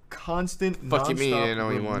of constant, non-stop,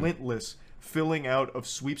 relentless filling out of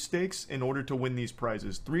sweepstakes in order to win these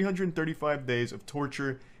prizes. 335 days of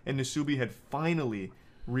torture, and Nasubi had finally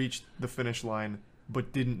reached the finish line,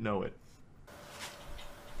 but didn't know it.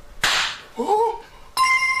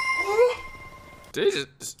 They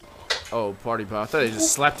just... Oh, party pop. I thought they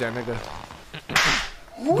just slapped that nigga.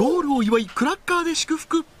 ゴールを祝いクラッカーで祝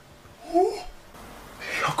福。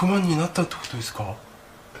100万になったってことですか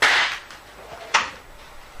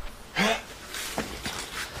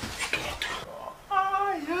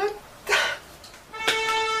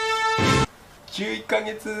？11ヶ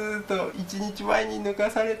月と1日前に抜か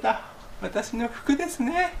された私の服です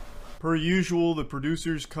ね。 Per usual, the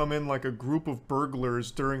producers come in like a group of burglars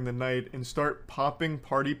during the night and start popping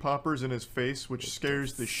party poppers in his face, which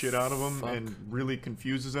scares the shit out of him and really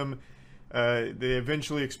confuses him. They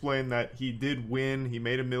eventually explain that he did win, he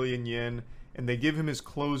made 1 million yen, and they give him his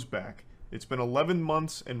clothes back. It's been 11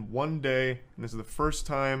 months and 1 day, and this is the first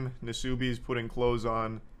time Nasubi's putting clothes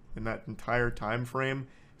on in that entire time frame.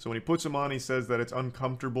 So when he puts them on, he says that it's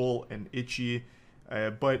uncomfortable and itchy,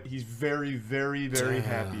 but he's very, very, very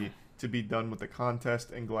happy to be done with the contest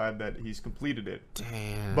and glad that he's completed it.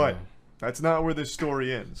 Damn. But that's not where this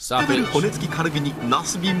story ends. Stop it.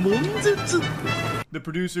 The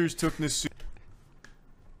producers took Nasubi.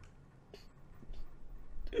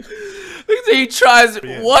 He tries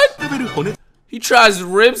what? He tries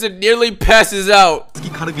ribs and nearly passes out.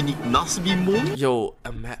 Yo,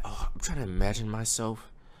 I'm trying to imagine myself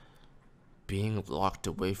being locked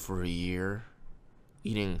away for a year,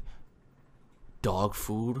 eating dog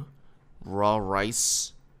food, raw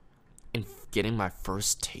rice, and getting my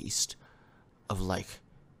first taste of like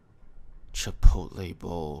Chipotle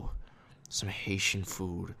bowl, some Haitian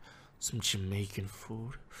food, some Jamaican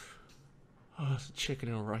food, some chicken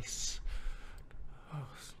and rice. Oh,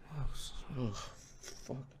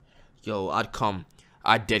 fuck. Yo, I'd come.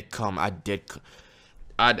 I did come. Oh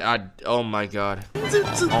my god.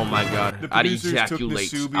 Oh my god. I'd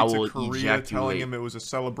ejaculate. I will ejaculate. Telling him it was a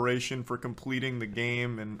celebration for completing the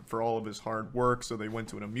game and for all of his hard work. So they went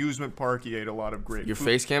to an amusement park. He ate a lot of great Your food.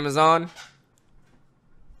 face cam is on?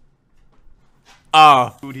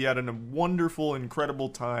 Food. He had a wonderful, incredible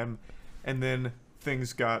time. And then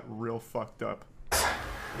things got real fucked up.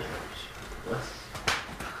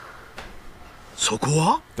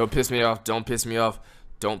 Don't piss me off. Don't piss me off.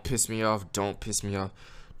 Don't piss me off. Don't piss me off.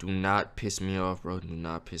 Do not piss me off, bro. Do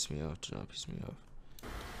not piss me off. Do not piss me off.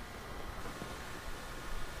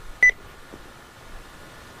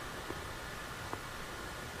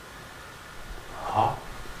 Huh?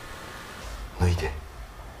 脱いで。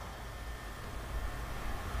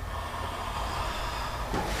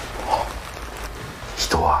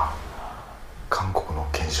人は韓国の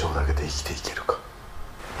憲章だけで生きていけるか。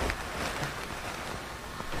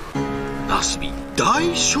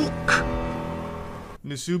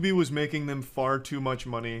Nasubi was making them far too much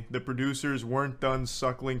money. The producers weren't done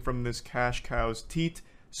suckling from this cash cow's teat,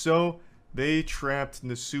 so they trapped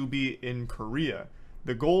Nasubi in Korea.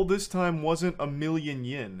 The goal this time wasn't 1 million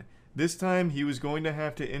yen. This time he was going to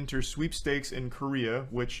have to enter sweepstakes in Korea,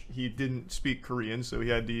 which he didn't speak Korean, so he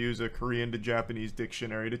had to use a Korean to Japanese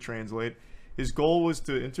dictionary to translate. His goal was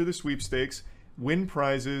to enter the sweepstakes, win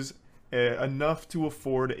prizes, enough to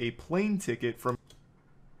afford a plane ticket from...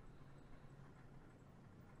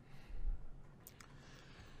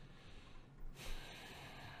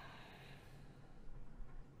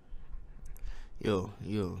 Yo.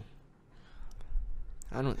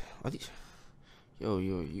 I don't... Yo,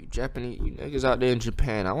 you Japanese, you niggas out there in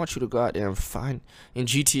Japan, I want you to go out there and find... In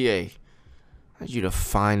GTA, I want you to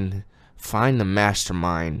find Find the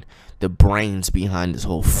mastermind, the brains behind this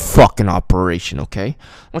whole fucking operation, okay?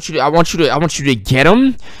 I want you to get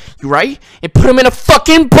him, right? And put him in a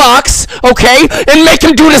fucking box, okay? And make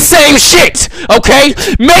him do the same shit, okay?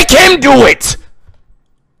 Make him do it.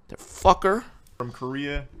 The fucker. From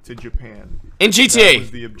Korea to Japan. In GTA. That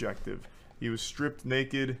was the objective. He was stripped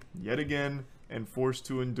naked yet again and forced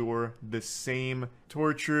to endure the same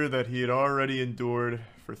torture that he had already endured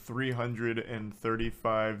for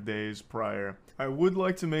 335 days prior. I would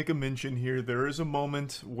like to make a mention here. There is a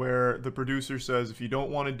moment where the producer says, if you don't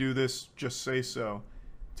want to do this, just say so.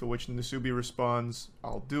 To which Nasubi responds,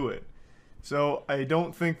 I'll do it. So I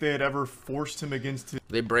don't think they had ever forced him against his...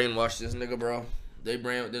 They brainwashed this nigga, bro.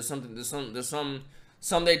 There's some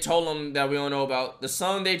they told him that we don't know about. There's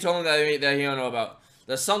something they told him that he don't know about.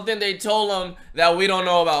 There's something they told him that we don't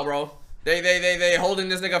know about, bro. They holding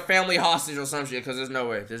this nigga family hostage or some shit, because there's no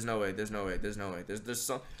way. There's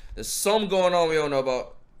some going on we don't know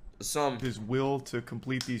about. His will to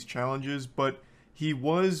complete these challenges, but he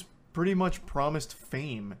was pretty much promised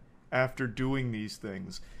fame after doing these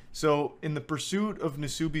things. So in the pursuit of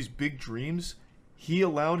Nasubi's big dreams, he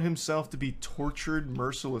allowed himself to be tortured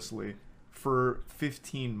mercilessly for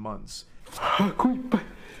 15 months.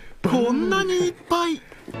 こんなにいっぱい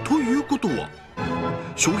ということは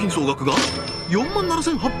商品総額が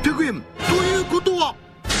 47,800 円ということは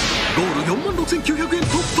ゴール 46,900 円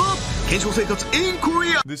突破検証生活 in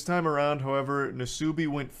Korea. This time around, however, Nasubi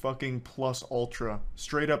went fucking plus ultra,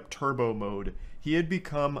 straight up turbo mode. He had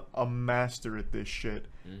become a master at this shit.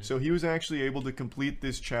 So he was actually able to complete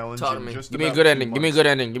this challenge in just Give me a about good 2 ending. months, Give me a good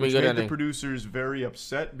ending. Give me a which good made ending. the producers very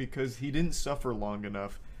upset because he didn't suffer long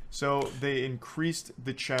enough. So they increased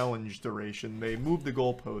the challenge duration. They moved the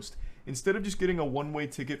goalpost. Instead of just getting a one-way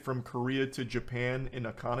ticket from Korea to Japan in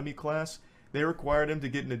economy class, they required him to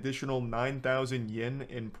get an additional 9,000 yen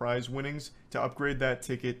in prize winnings to upgrade that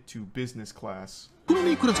ticket to business class. エコノ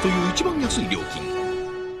ミークラスという一番安い料金。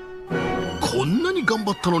こんなに頑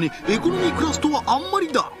張ったのにエコノミークラスとはあんま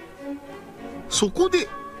りだ。そこで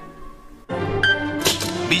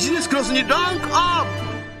ビジネスクラスにランクアッ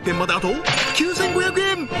プ。点まであと 9,500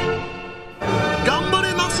 円。頑張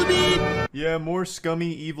れナスビ。 Yeah, more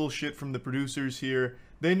scummy, evil shit from the producers here.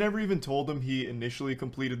 They never even told him he initially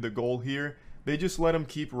completed the goal here. They just let him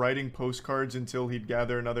keep writing postcards until he'd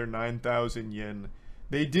gather another 9,000 yen.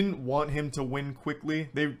 They didn't want him to win quickly.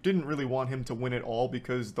 They didn't really want him to win at all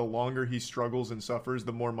because the longer he struggles and suffers,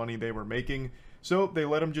 the more money they were making. So they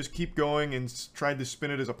let him just keep going and tried to spin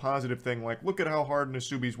it as a positive thing, like, look at how hard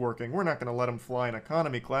Nasubi's working. We're not going to let him fly in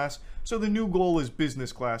economy class. So the new goal is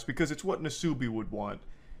business class because it's what Nasubi would want.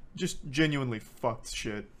 Just genuinely fucked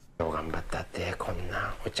shit. 頑張ったってこん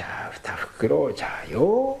なお茶2袋お茶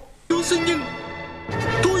よ。4,000円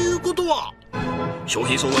ということは商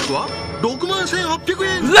品総額は 61,800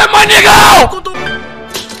 円。 Let my nigga go! フ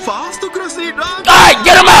ァーストクラスにランク。 Alright,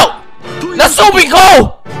 get him out! Nasubi,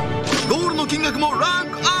 go! ゴールの金額もラ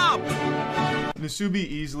ンクアップ。 Nasubi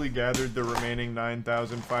easily gathered the remaining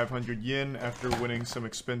 9,500 yen after winning some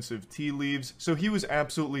expensive tea leaves, so he was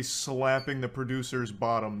absolutely slapping the producers'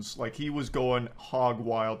 bottoms, like he was going hog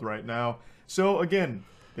wild right now. So again,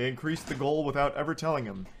 they increased the goal without ever telling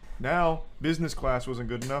him. Now, business class wasn't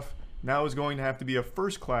good enough. Now it was going to have to be a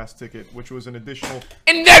first class ticket, which was an additional...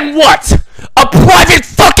 And then what? A private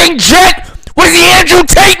fucking jet? Was he Andrew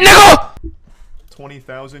Tate, nigga?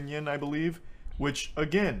 20,000 yen, I believe, which,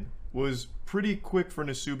 again, was pretty quick for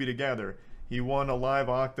Nasubi to gather. He won a live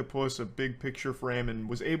octopus, a big picture frame, and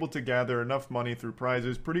was able to gather enough money through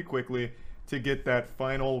prizes pretty quickly to get that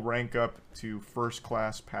final rank up to first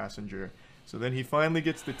class passenger. So then he finally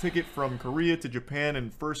gets the ticket from Korea to Japan in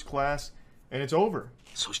first class, and it's over.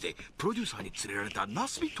 そしてプロデューサーに連れられたナ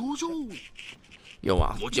スビ登場。 Yo,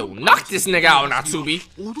 knock this nigga out, Natsubi.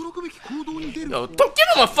 驚くべき行動に出る。 Yo, don't give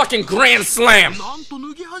him a fucking grand slam. なんと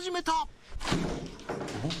脱ぎ始めた。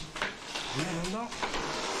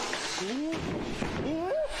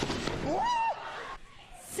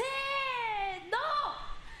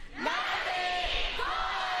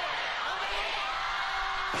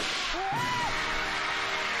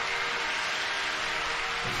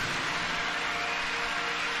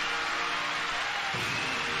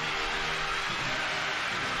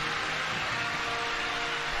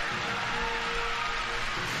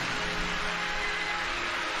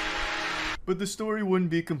 But the story wouldn't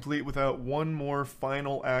be complete without one more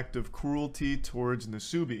final act of cruelty towards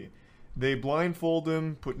Nasubi. They blindfold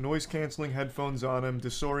him, put noise-canceling headphones on him,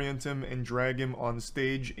 disorient him, and drag him on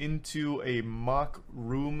stage into a mock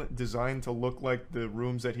room designed to look like the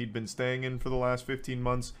rooms that he'd been staying in for the last 15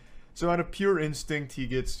 months. So out of pure instinct, he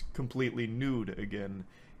gets completely nude again.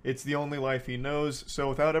 It's the only life he knows, so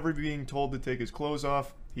without ever being told to take his clothes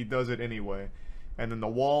off, he does it anyway. And then the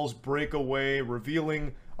walls break away,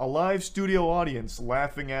 revealing a live studio audience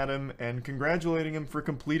laughing at him and congratulating him for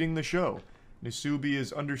completing the show. Nasubi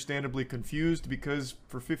is understandably confused because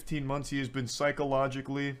for 15 months he has been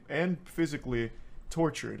psychologically and physically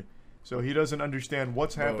tortured. So he doesn't understand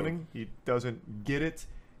what's happening, he doesn't get it,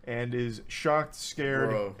 and is shocked,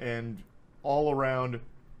 scared, and all around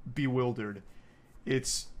bewildered.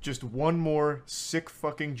 It's just one more sick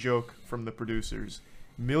fucking joke from the producers.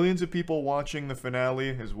 Millions of people watching the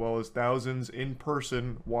finale, as well as thousands in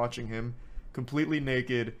person watching him, completely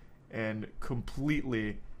naked and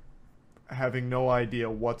completely having no idea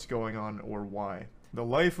what's going on or why. The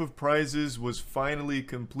Life of Prizes was finally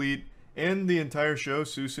complete, and the entire show,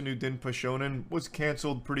 Susanoo Denpa Shonen, was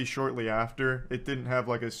cancelled pretty shortly after. It didn't have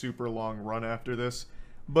like a super long run after this,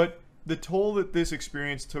 but the toll that this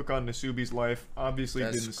experience took on Nasubi's life obviously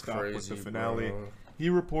didn't stop with the finale. Bro. He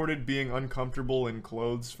reported being uncomfortable in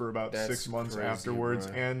clothes for about 6 months afterwards,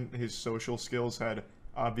 and his social skills had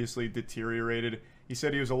obviously deteriorated. He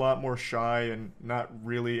said he was a lot more shy and not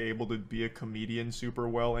really able to be a comedian super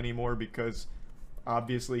well anymore because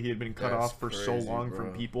obviously he had been cut off for so long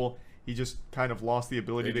from people. He just kind of lost the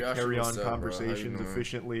ability to carry on conversations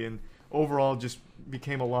efficiently, and overall just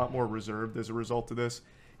became a lot more reserved as a result of this.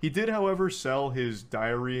 He did, however, sell his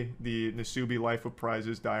diary, the Nasubi Life of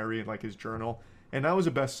Prizes diary, like his journal, and that was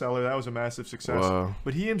a bestseller. That was a massive success. Wow.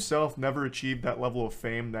 But he himself never achieved that level of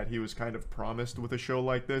fame that he was kind of promised with a show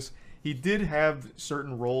like this. He did have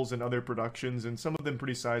certain roles in other productions, and some of them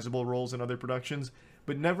pretty sizable roles in other productions,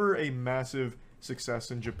 but never a massive success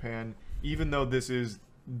in Japan, even though this is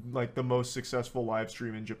like the most successful live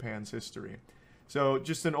stream in Japan's history. So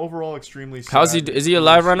just an overall extremely sad is he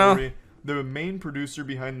alive right now? The main producer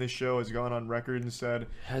behind this show has gone on record and said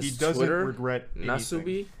he doesn't regret anything.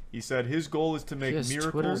 Nasubi? He said his goal is to make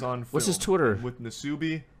miracles on film. What's his Twitter? With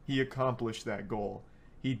Nasubi, he accomplished that goal.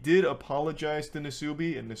 He did apologize to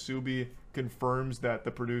Nasubi, and Nasubi confirms that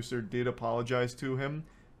the producer did apologize to him,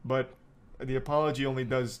 but the apology only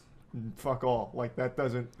does fuck all. Like, that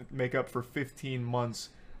doesn't make up for 15 months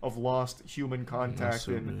of lost human contact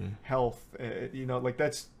and health. You know, like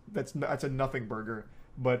that's a nothing burger.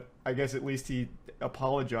 But I guess at least he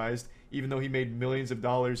apologized, even though he made millions of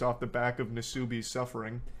dollars off the back of Nasubi's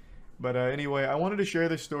suffering. But anyway, I wanted to share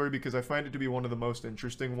this story because I find it to be one of the most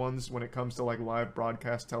interesting ones when it comes to like live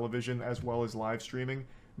broadcast television as well as live streaming.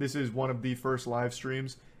 This is one of the first live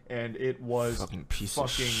streams, and it was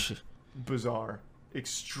fucking bizarre.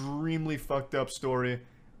 Extremely fucked up story.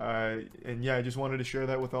 And yeah, I just wanted to share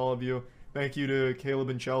that with all of you. Thank you to Caleb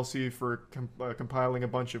and Chelsea for compiling a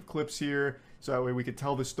bunch of clips here, so that way we could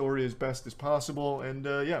tell the story as best as possible. And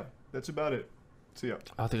yeah, that's about it. See ya.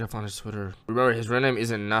 I think I found his Twitter. Remember, his real name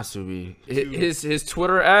isn't Nasubi. His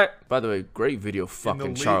Twitter at, by the way, great video,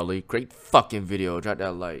 fucking Charlie. Great fucking video. Drop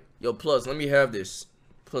that like. Yo, Plus, let me have this.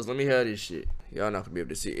 Plus, let me have this shit. Y'all not gonna be able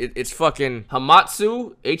to see it. It's fucking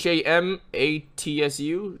Hamatsu,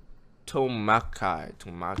 Hamatsu,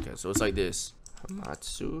 Tomakai. So it's like this.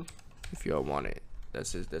 Hamatsu, if y'all want it.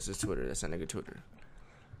 That's his Twitter. That's that nigga Twitter.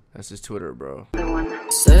 That's his Twitter, bro.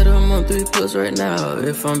 Said I'm on 3+ right now,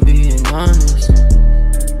 if I'm being honest.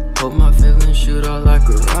 Hope my feelings shoot out like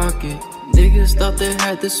a rocket. Niggas thought they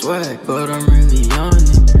had the swag, but I'm really on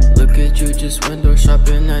it. Look at you, just window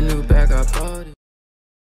shopping that new bag I bought.